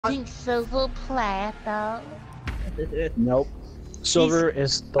Think silver platter. Nope. Silver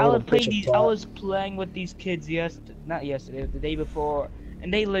is the little bitch of I plot. was playing with these kids not yesterday, the day before,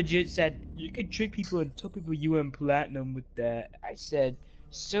 and they legit said you could trick people and tell people you went platinum with that. I said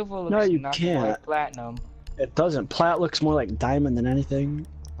silver looks No, you nothing can't. like platinum. It doesn't. Plat looks more like diamond than anything.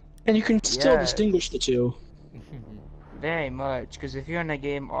 And you can still Yeah. distinguish the two. Very much, because if you're in a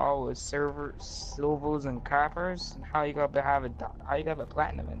game all with silvers and coppers, how you gonna have a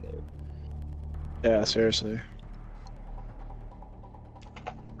platinum in there? Yeah, seriously.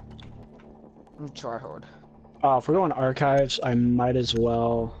 I'm try hard. If we're going archives, I might as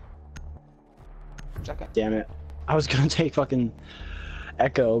well. Check it. Damn it! I was gonna take fucking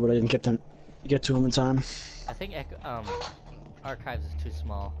Echo, but I didn't get to him in time. I think archives is too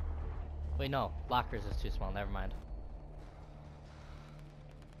small. Wait, no, lockers is too small. Never mind.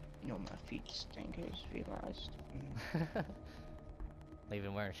 No, my feet stink. I just realized. They've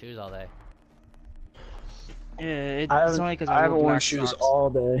been wearing shoes all day. Yeah, I it's only because I haven't worn shoes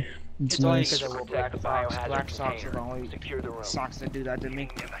all day. It's only nice. because I wore black socks. Black socks are the only socks that do that to me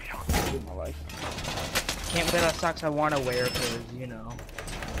in my life. Can't wear the socks I want to wear because, you know,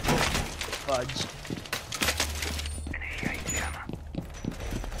 fudge.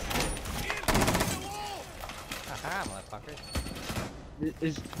 Haha, motherfucker.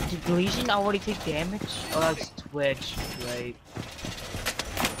 Did Legion already take damage? Oh, that's Twitch, right?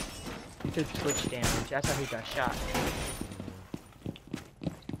 He took Twitch damage. That's how he got shot.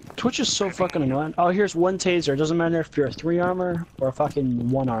 Twitch is so fucking annoying. Oh, here's one taser. It doesn't matter if you're a 3 armor or a fucking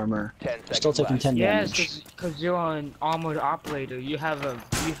 1 armor. You're still taking 10 damage. Yes, because you're an armored operator. You have more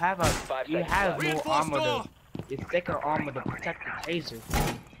armor. You thicker armor to protect the taser.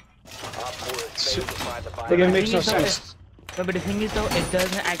 It makes no sense. No, but the thing is though, it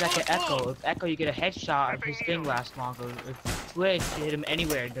doesn't act like an Echo. If Echo, you get a headshot, and his thing lasts longer. If Twitch, you hit him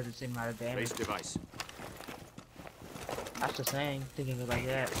anywhere, it does the same amount of damage. Device. That's the saying, thinking it like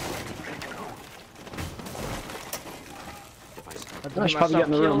that. I should probably get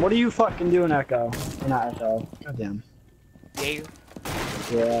in the room. What are you fucking doing, Echo? Or not Echo. Goddamn. Jaeger.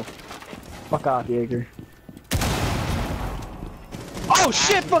 Yeah. Fuck off, Jaeger. Oh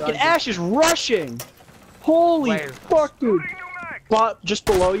shit! Fucking Ash is rushing! Holy fuck, dude! But just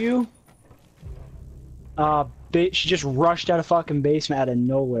below you. She just rushed out of fucking basement out of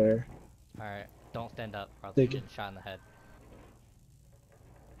nowhere. Alright, don't stand up, or I'll Thank get shot in the head.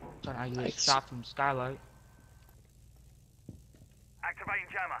 Trying to get shot from skylight. Activating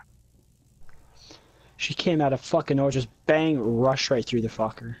jammer. She came out of fucking nowhere, just bang, rushed right through the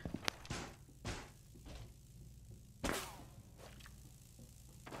fucker.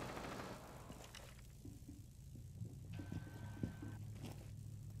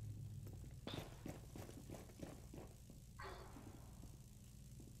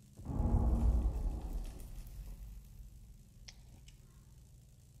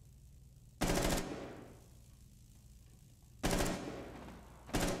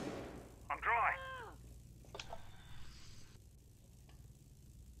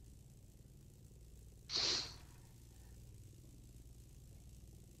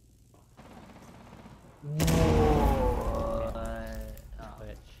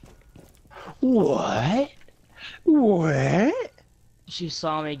 What? What? She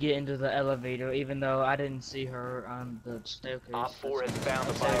saw me get into the elevator, even though I didn't see her on the staircase. Op 4 has found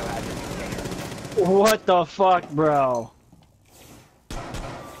the biohazard container. What the fuck, bro?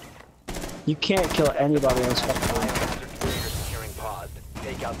 You can't kill anybody else. Biohazard container securing paused.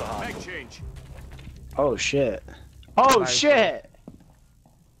 Take out the hostage. Change. Oh shit. Oh shit!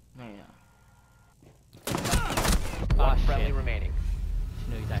 One Oh, friendly shit. remaining.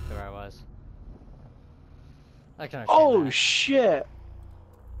 She knew exactly where I was. I can understand Oh that. shit!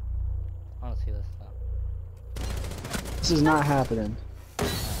 I want to see this though. This is not happening.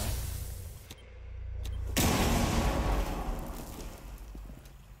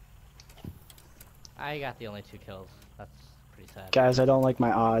 I got the only 2 kills. That's pretty sad. Guys, I don't like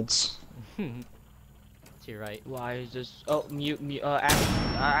my odds. To your right. Why is this? Oh, mute.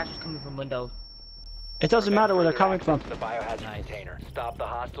 Ash is coming from window. It doesn't matter where they're coming from. The biohazard Nice. container. Stop the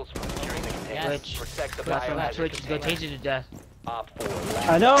hostiles from securing the container. Yes. Twitch. Protect the That's why biohazard Twitch is gonna container. tase you to death. Op 4. Last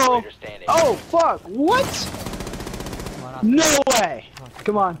I know. operator standing. Oh fuck! What? Come on, No way!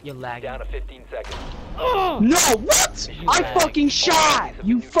 Come on. You're lagging. Down to 15 seconds. No! What? I fucking shot!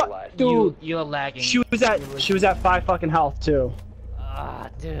 You fuck, dude. You're lagging. She was at 5 fucking health too. Ah,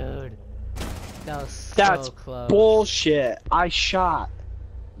 dude. That was so That's close. bullshit. I shot.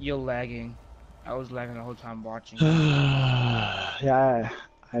 You're lagging. I was lagging the whole time watching. Yeah,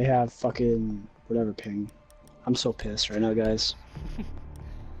 I have fucking whatever ping. I'm so pissed right now, guys.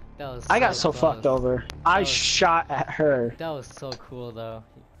 That was I got so close. fucked over. I shot at her. That was so cool though.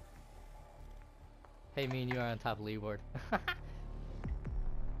 Hey, me and you are on top of the leaderboard.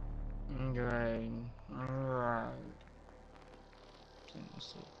 Okay.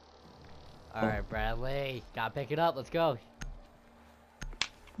 Alright, Bradley. Gotta pick it up. Let's go.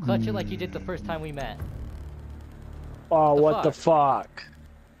 Clutch it like you did the first time we met. Oh, what the fuck?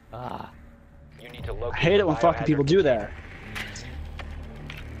 Ah. You need to I locate hate it when the fucking people do that.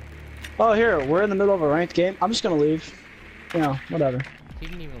 Oh, here, we're in the middle of a ranked game. I'm just gonna leave. You know, whatever. He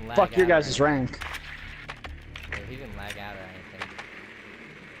didn't even lag Fuck your out guys' or rank. Yeah, he didn't lag out or anything.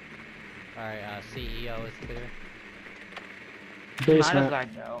 Alright, CEO is clear. Might have Basement.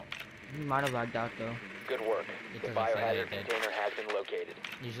 lagged out. He might have lagged out though. Good work. It The doesn't say that biohazard it did. container has been located.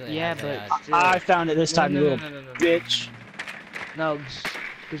 Usually it Yeah, has but a, still. I found it this time, you little No. bitch. No,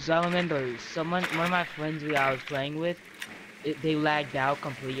 because I remember one of my friends I was playing with, they lagged out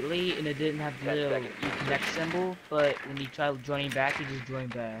completely and it didn't have the 10 little seconds. connect symbol. But when he tried joining back, he just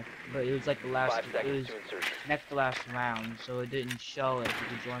joined back. But it was like the last, 5 it seconds was to insertion. next to last round, so it didn't show it. He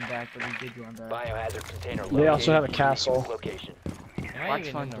could join back, but he did join back. Biohazard container They also have a located. castle. Location. am I Watch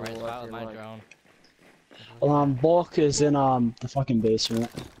even in the front right door, spot I with feel my like. drone? Bulk is in the fucking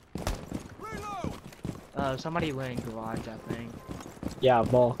basement. Somebody went in garage, I think. Yeah,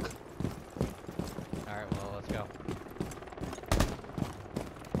 bulk. Alright, well, let's go.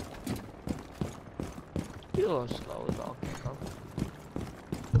 You're a little slow as all can go.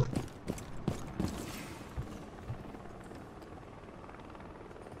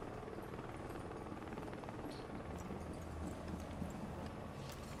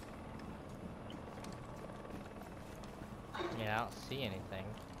 Yeah, I don't see anything.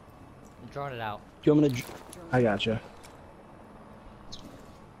 I'm drawing it out. Do you want me to? I gotcha.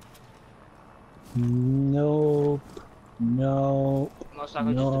 Nope. Nope. Most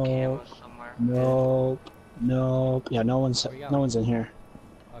likely just a camera somewhere. Nope. Nope. Yeah, no one's Where we go? no one's in here.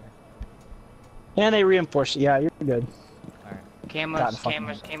 Okay. And they reinforced. Yeah, you're good. Alright. Cameras, God, fucking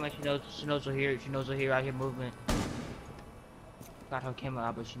cameras, she knows we're here, I hear movement. Got her camera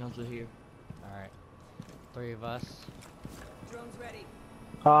out, but she knows we're here. Alright. 3 of us.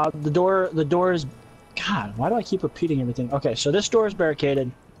 The door is. God, why do I keep repeating everything? Okay, so this door is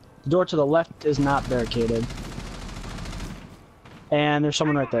barricaded. The door to the left is not barricaded. And there's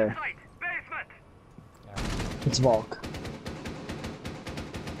someone right there. It's Volk.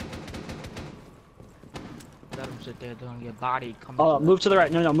 Let him sit there, don't get body coming. Oh, move to the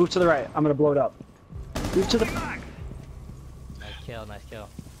right. No, move to the right. I'm gonna blow it up. Move to the. Nice kill, nice kill.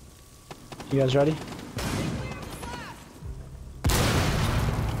 You guys ready?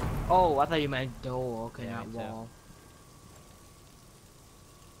 Oh, I thought you meant door. Okay, Yeah, not me too. wall.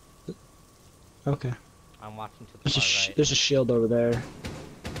 Okay. I'm watching to the There's a far right. there's a shield over there.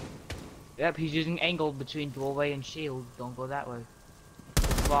 Yep, he's using angle between doorway and shield. Don't go that way.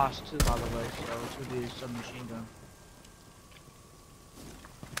 It's boss too, by the way, so it should be some machine gun.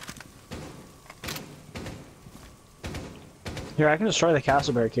 Here, I can destroy the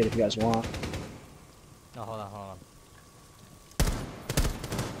castle barricade if you guys want. No, hold on.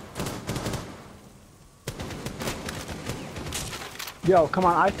 Yo, come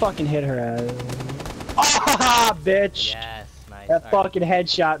on! I fucking hit her ass. Ah, bitch! Yes, nice. That Alright. fucking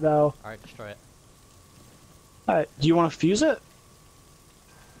headshot though. Alright, destroy it. Alright, do you want to fuse it?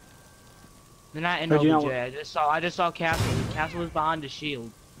 They're not in Or do you OBJ. know- I just saw Castle. Castle was behind the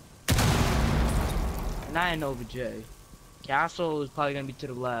shield. They're not in OBJ. Castle is probably gonna be to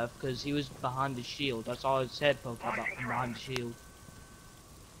the left because he was behind the shield. That's all his head poked out from behind the shield.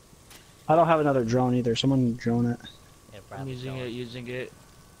 I don't have another drone either. Someone drone it. Yeah, I'm Bradley's using going. it, using it.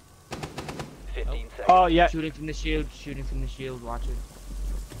 15 seconds. Oh yeah. Shooting from the shield, watch it.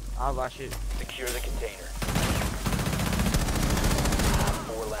 I'll watch it. Secure the container.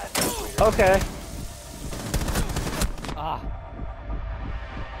 4 last operators. Okay. Ah,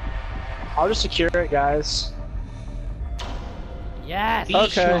 I'll just secure it, guys. yes!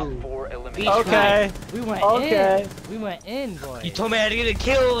 Okay. 4 eliminated. Okay. We went Okay. in! We went in, boy! You told me I had to get a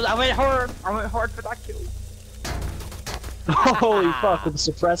kill. I went hard for that kill. Holy fuck, with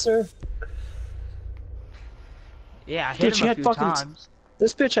the suppressor? Yeah, I Dude, hit she him a had few fucking times.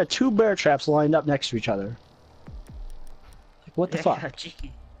 This bitch had 2 bear traps lined up next to each other. Like, what the Yeah, fuck?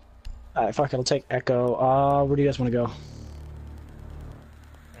 cheeky. Alright, fuck it, I'll take Echo. Where do you guys want to go?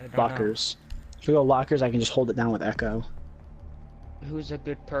 I don't Lockers. If we go lockers, I can just hold it down with Echo. know. Who's a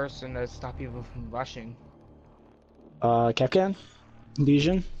good person to stop people from rushing? Capcan?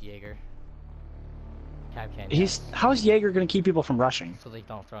 Legion? Jaeger. Capcan, How's Jaeger gonna keep people from rushing? so they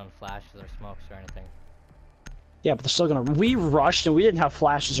don't throw in flashes or smokes or anything. Yeah, but they're still gonna. We rushed and we didn't have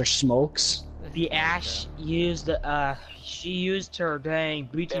flashes or smokes. The Ash used she used her dang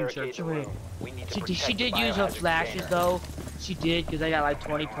breaching Barricade shirt. the room. We need to She protect did the use her biohazard flashes container. though. She did because they got like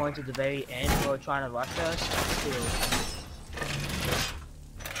 20 points at the very end while trying to rush us. Still.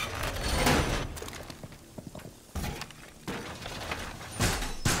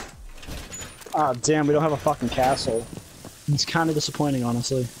 Ah, damn, we don't have a fucking castle. It's kind of disappointing,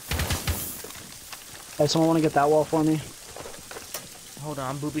 honestly. Hey, someone want to get that wall for me? Hold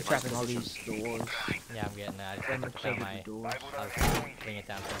on, I'm booby trapping all these doors. Yeah, I'm getting that. I just I'm have to put down my. doors. I was bring it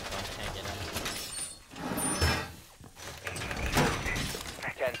down so I can't get in.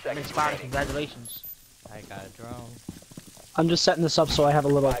 10 I'm seconds inspired. remaining. Congratulations. I got a drone. I'm just setting this up so I have a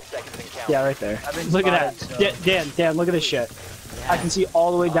little. 5 seconds and counting. Yeah, right there. I've been Look at that. spotted, so- Dan, look at this shit. I can see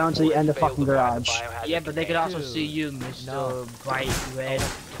all the way down to the end of Failed fucking to find the garage. biohazard Yeah, but they could container. also see you, Mr. Bright Red.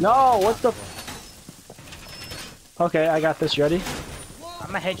 No, what the? Okay, I got this. Ready? I'm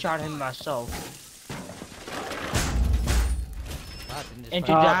gonna headshot him myself. Wow, didn't just Into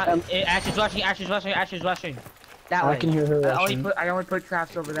find- that. Ash is rushing. Ash is rushing. Ash is rushing. That way. I can hear her rushing. I only put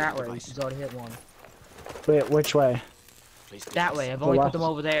traps over that way. She's already hit one. Wait, which way? That way. I've The only put left. them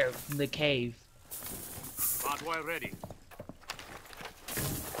over there from the cave. Hardwire ready.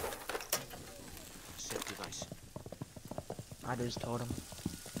 Set device. I just told him.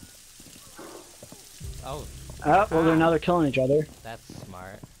 Oh, Well, now they're killing each other. that's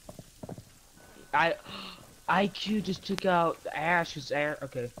smart. IQ just took out Ash's air.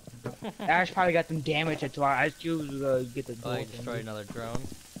 Okay. Ash probably got some damage at our IQ was get the Oh, door. I destroyed another drone.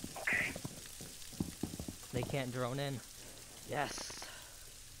 They can't drone in. Yes.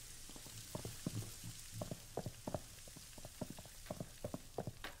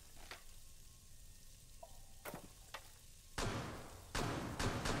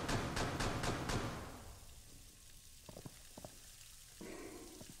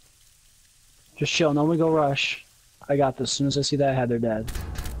 Just chill. No one go rush. I got this. As soon as I see that head, they're dead.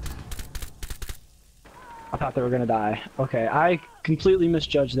 I thought they were gonna die. Okay, I completely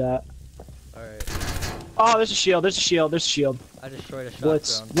misjudged that. Alright. Oh, there's a shield. There's a shield. There's a shield. I destroyed a shot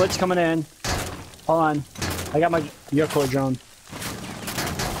Blitz. drone. Blitz coming in. Hold on. I got my Yoko drone.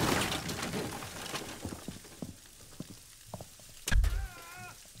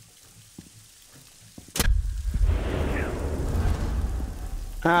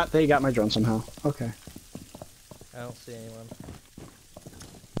 Ah, they got my drone somehow. Okay. I don't see anyone.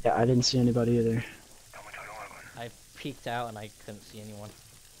 Yeah, I didn't see anybody either. I peeked out and I couldn't see anyone.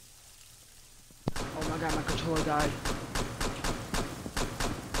 Oh my god, my controller died.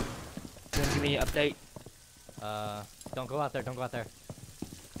 You wanna give me an update? Don't go out there, don't go out there.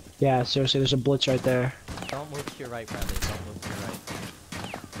 Yeah, seriously, there's a blitz right there. Don't move to your right, Bradley. Don't move to your right.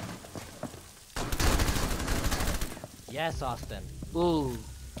 Yes, Austin. Ooh.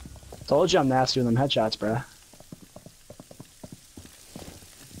 Told you I'm nasty with them headshots, bruh.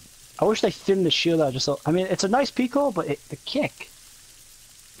 I wish they thinned the shield out just so. I mean, it's a nice peek hole, but the kick.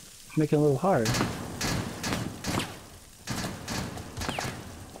 Make it a little hard.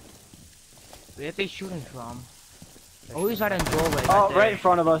 Where are they shooting from? Oh, he's right in the doorway. Oh, there. right in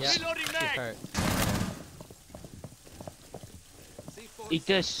front of us. Yeah, she's hurt. Eat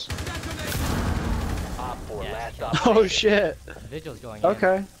this. Op 4, Yeah. last op. Oh shit. Vigil's going in.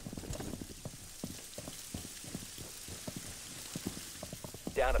 Okay.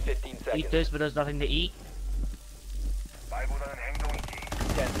 Down to 15 seconds. Eat this, but there's nothing to eat. 10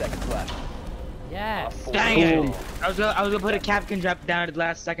 seconds left. Yes. Op 4 Dang it! Boom. I was gonna put a Capcan drop down at the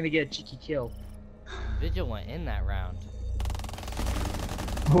last second to get a cheeky kill. Vigil went in that round.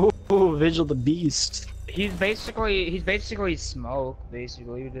 Ooh, Vigil the Beast. He's basically smoke.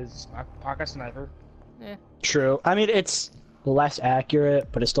 Basically, with his pocket sniper. True. I mean, it's less accurate,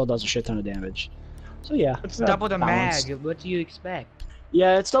 but it still does a shit ton of damage. So yeah. It's double the balanced. mag. What do you expect?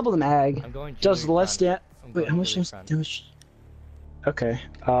 Yeah, it's double the mag. I'm going to Does less front. damage. I'm Wait, going how much Julie's front. damage? Okay.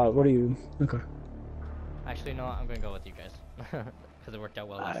 What are you? Okay. Actually, no, I'm gonna go with you guys. Because it worked out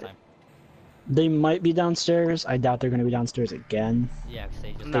well last time. They might be downstairs. I doubt they're gonna be downstairs again. Yeah, because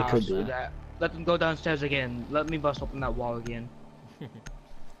they just No, could do be. that. Let them go downstairs again. Let me bust open that wall again.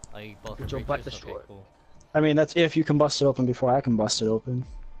 Oh, you both Get your are butt breaches? Okay, destroyed. cool. I mean, that's if you can bust it open before I can bust it open.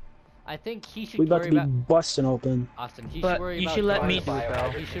 I think he should We about worry to be about busting open. Austin. He But should worry you about should let doors. me do it, though.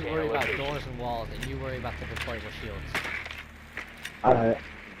 He should worry about doors and walls, and you worry about the deployable shields. Alright.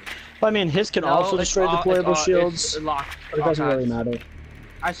 Well, I mean, his can No, also it's destroy all- deployable it's shields, locked. but it doesn't really Archives. matter.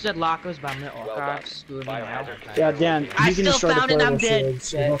 I said lockers, but I meant Well done. archives. Do it now. Biohazard Okay. Yeah, Dan, I you can still destroy found it, I'm deployable dead.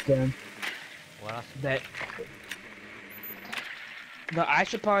 shields. Dead. Okay. What else? That. No, I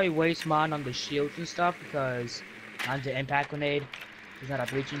should probably waste mine on the shields and stuff because Mine's an impact grenade. It's not a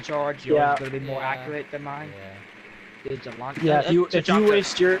breaching charge. Yeah. Yours is gonna be more Yeah. accurate than mine. Yeah. It's a launch. Yeah, if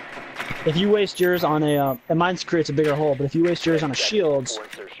you waste yours on a and mine creates a bigger hole, but if you waste yours on a shields,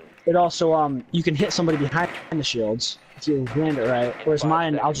 it also you can hit somebody behind the shields if you land it right. Whereas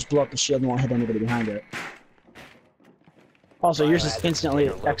mine, I'll just blow up the shield and won't hit anybody behind it. Also, yours just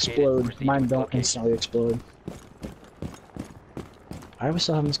instantly explode. Mine don't instantly explode. Why are we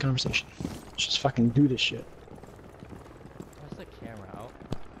still having this conversation? Let's just fucking do this shit. Where's the camera out?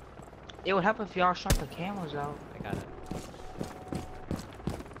 It would help if y'all shot the cameras out. I got it.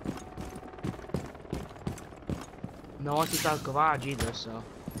 No one sees our garage either, so.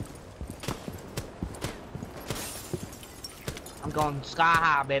 I'm going sky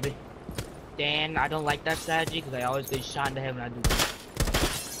high, baby. Dan, I don't like that strategy because I always get shot in the head when I do that.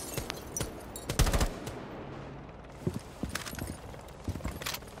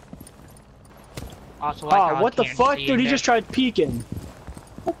 Also, like how I what the can't fuck, see dude? in He there. just tried peeking.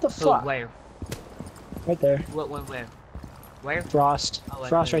 What the So, fuck? where? Right there. Where? Where? Frost. Oh,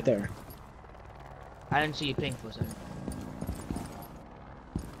 Frost right there. I didn't see you ping for a second.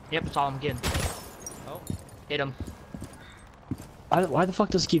 Yep, that's all I'm getting. Oh. Hit him. Why the fuck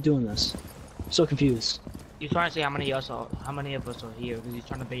does he keep doing this? I'm so confused. He's trying to see how many of us are here because he's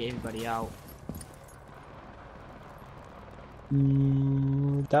trying to bait everybody out.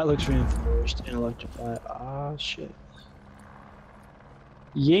 That looks reinforced and electrified. Ah, shit.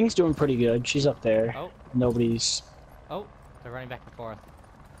 Ying's doing pretty good. She's up there. Oh. Nobody's. Oh. They're running back and forth.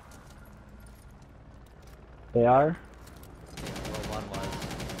 They are? Well, one was.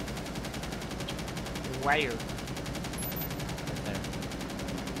 Where? Right there.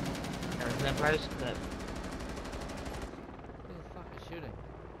 There's that place. Who the fuck is shooting?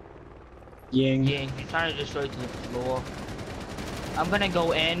 Ying. Yeah, he's trying to destroy to the floor. I'm gonna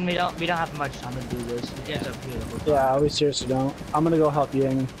go in. We don't have much time to do this. We get up here. Yeah, we seriously don't. I'm gonna go help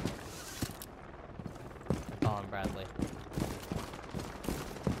Ying. Calling Bradley.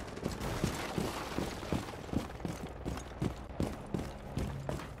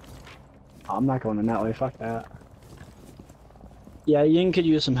 I'm not going in that way. Fuck that. Yeah, Ying could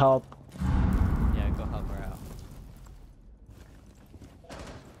use some help. Yeah, go help her out.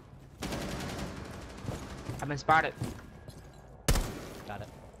 I've been spotted. Got it.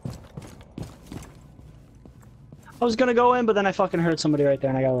 I was gonna go in, but then I fucking heard somebody right there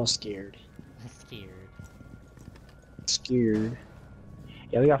and I got a little scared. Scared.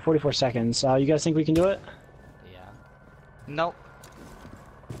 Yeah, we got 44 seconds. You guys think we can do it? Yeah. Nope.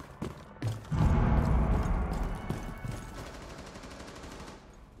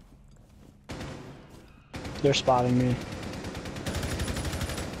 They're spotting me.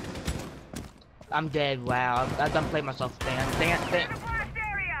 I'm dead. Wow. I've done played myself. Dan.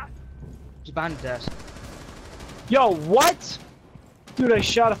 She's behind the desk. Yo, what? Dude, I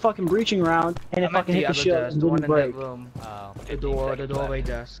shot a fucking breaching round and it I'm at fucking hit the other shield desk, and the one didn't in break. that room. Oh. The doorway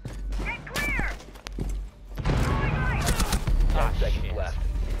desk. Oh, Seconds shit. left.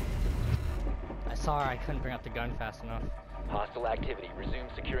 I saw her. I couldn't bring up the gun fast enough. Hostile activity. Resume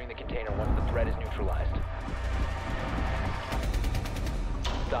securing the container once the threat is neutralized.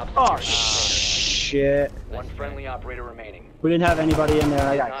 Stop Oh, securing the shit. container. One friendly operator remaining. We didn't have anybody in there and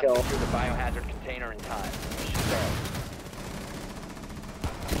I Did got not killed. secure the biohazard container in time. Mission failed.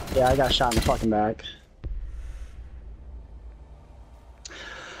 Yeah, I got shot in the fucking back.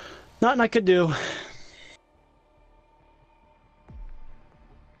 Nothing I could do.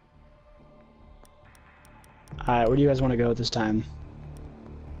 Alright, where do you guys want to go this time?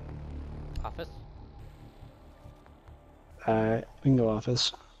 Office? Alright, we can go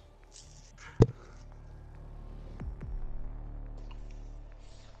office.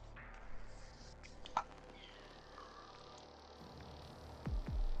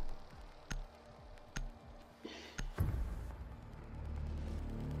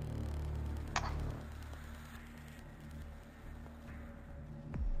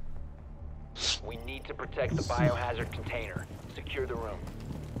 We need to protect the biohazard container. Secure the room.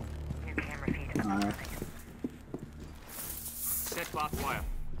 Alright. Set barbed wire.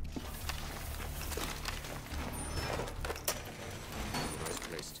 Well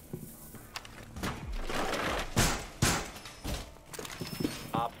placed.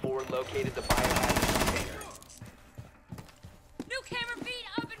 Op 4 located the biohazard container. New camera feed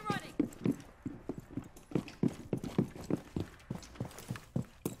up and running.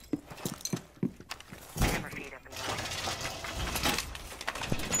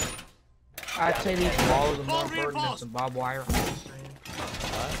 I'd say these walls are more important than some barbed wire. I'm just saying.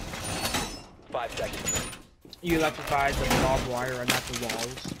 5 seconds. You electrified the barbed wire and not the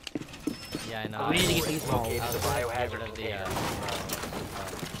walls. Yeah, I know. We need to get these balls. Located the biohazard container.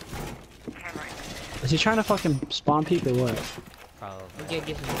 Is he trying to fucking spawn people or what? Probably. We can't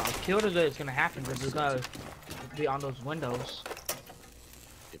get some balls. Killed is it's gonna happen because it's gonna be on those windows.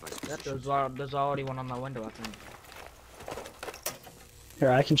 There's already one on my window, I think.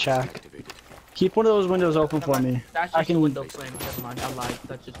 Here, I can check. Keep one of those windows open for me. That's I just can. a window frame. Never mind. I lied.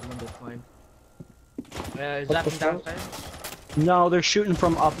 That's just a window frame. Is What that the from fuck? downstairs? No, they're shooting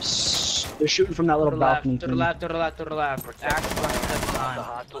from up. They're shooting from that To little the left. balcony To the thing. left. To the left. To the left. Axe Stop front step the time.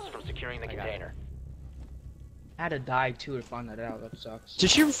 hostiles from securing the I got it. container. I had to die too to find that out. That sucks.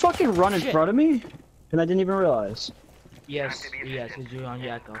 Did you fucking run in Shit. front of me? And I didn't even realize. Yes. Yes. Cause you're on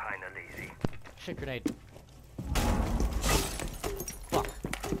your echo. Shit grenade. Fuck.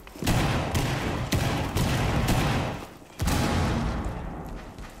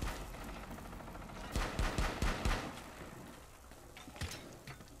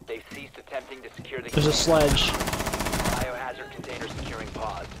 They've ceased attempting to secure the There's a sledge. biohazard container securing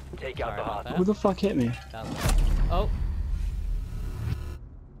pods. Take out Sorry the about hostage. Who the fuck hit me? That was... Oh!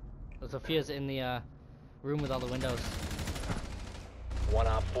 Sophia's in the room with all the windows. 1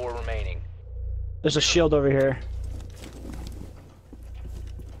 op 4 remaining. There's a shield over here.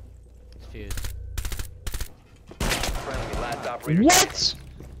 It's fused. Friendly, last operator. What?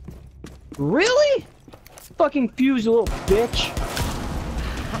 Really? Fucking fuse, you little bitch.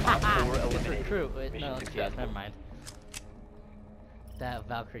 Op 4 It's eliminated. recruit. Wait, Mission no, it's fused. successful. Never mind. That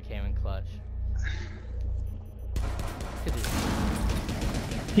Valkyrie came in clutch. Could do.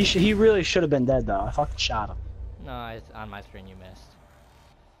 He really should have been dead though. I fucking shot him. No, on my screen you missed.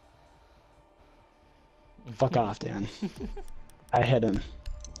 Fuck off, Dan. I hit him.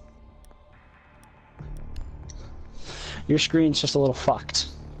 Your screen's just a little fucked.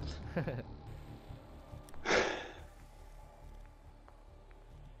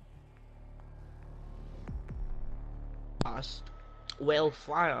 Fast. Well,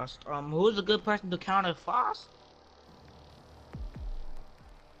 fast. Who's a good person to counter fast?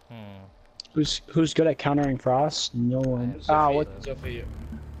 Who's good at countering frost? No one. Ah, what? Sophia.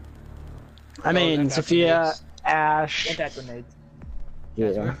 I mean, impact Sophia, grenades. Ash. Impact grenades.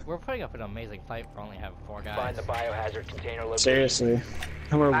 Guys, Yeah. we're putting up an amazing fight for only having 4 guys. Find the biohazard container location. Seriously.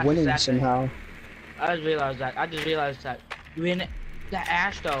 And we're Ash winning assassin. somehow. I just realized that. When that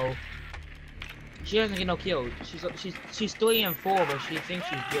Ash though, she doesn't get no kills. She's 3 and 4, but she thinks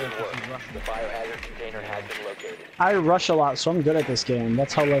she's good Good because work. she's rushing. The biohazard container has been located. I rush a lot, so I'm good at this game.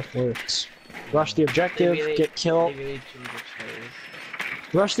 That's how life works. Rush the objective, get kill. They really do this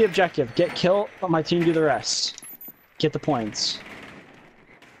phase. Rush the objective, get kill, let my team do the rest. Get the points.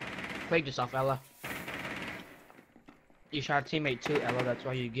 Played yourself, Ella. You shot a teammate too, Ella. That's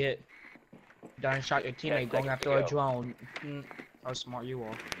why you get. Done shot your 10 teammate going seconds after to a go. drone. How smart you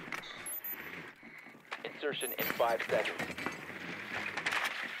are. Insertion in 5 seconds.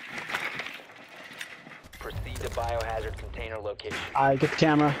 Proceed to biohazard container location. I get the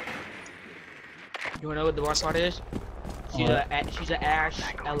camera. You wanna know what the worst part is? She's a Ash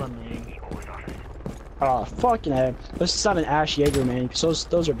Ella man. Oh, fucking heck. This is not an Ash Jaeger, man, because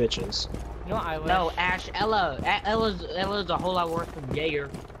those are bitches. You know what I wish? No, Ash Ella. Ella's a whole lot worse than Jaeger.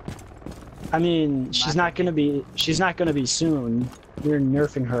 I mean, she's not gonna be soon. You're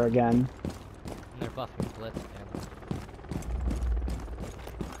nerfing her again. And they're buffing Blitz again.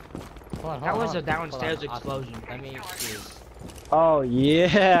 Hold on, That was a hold on. downstairs Hold on, explosion. Let me fuse. Oh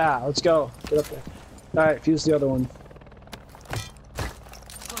yeah, let's go. Get up there. All right, fuse the other one.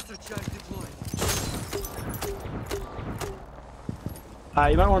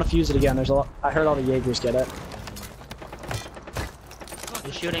 You might want to fuse it again. There's a lot. I heard all the Jaegers get it.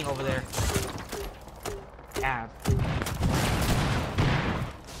 You're shooting over there. Av.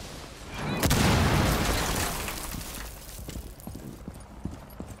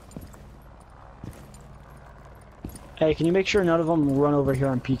 Hey, can you make sure none of them run over here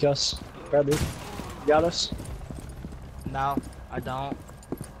and peek us? Bradley, you got us? No, I don't.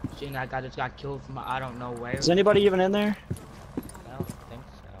 Seeing that guy just got killed from I don't know where. Is anybody even in there? I don't think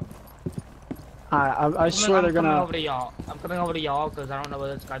so. I swear they're I'm coming gonna. over to y'all. I'm coming over to y'all because I don't know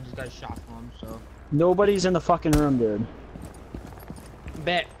where this guy just got shot from. So. Nobody's in the fucking room, dude.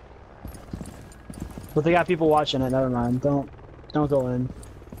 Bet. But they got people watching it. Never mind. Don't go in.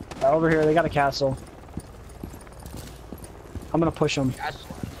 Over here, they got a castle. I'm gonna push them. That's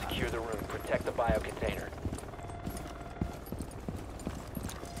Secure the room. Protect the bio container.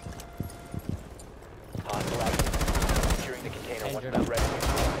 Hostile activity. Securing the container once Injured. the threat is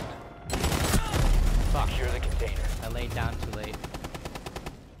neutralized. Fuck. Secure the container. I laid down too late.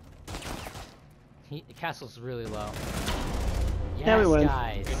 The castle's really low. Yeah, we win.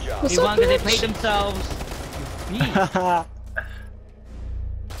 guys. Good job. What's They up, won because they bitch? played themselves. Beast.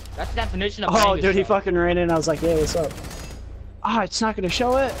 That's the definition of Oh, Angus dude, he stuff. fucking ran in. I was like, hey, what's up? Ah, it's not gonna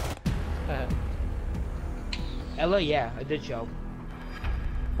show it. Ella, yeah, I did show.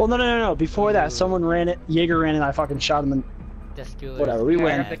 Well, no. Before that, someone ran it. Jaeger ran in. I fucking shot him. And Just do it. whatever, we I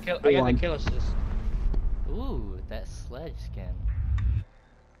win. got the kill. We I got won. the kill assist. Ooh, that sledge skin.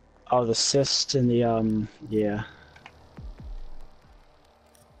 Oh, the cyst and the yeah.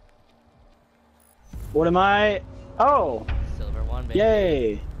 What am I? Oh, Silver one, baby.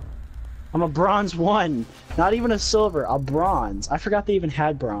 yay! I'm a bronze 1. Not even a silver, a bronze. I forgot they even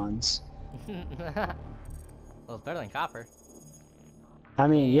had bronze. Well, it's better than copper. I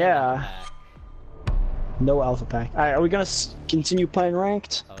mean, yeah. No alpha pack. Alright, are we gonna continue playing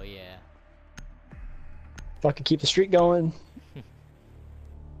ranked? Oh yeah. Fucking keep the streak going.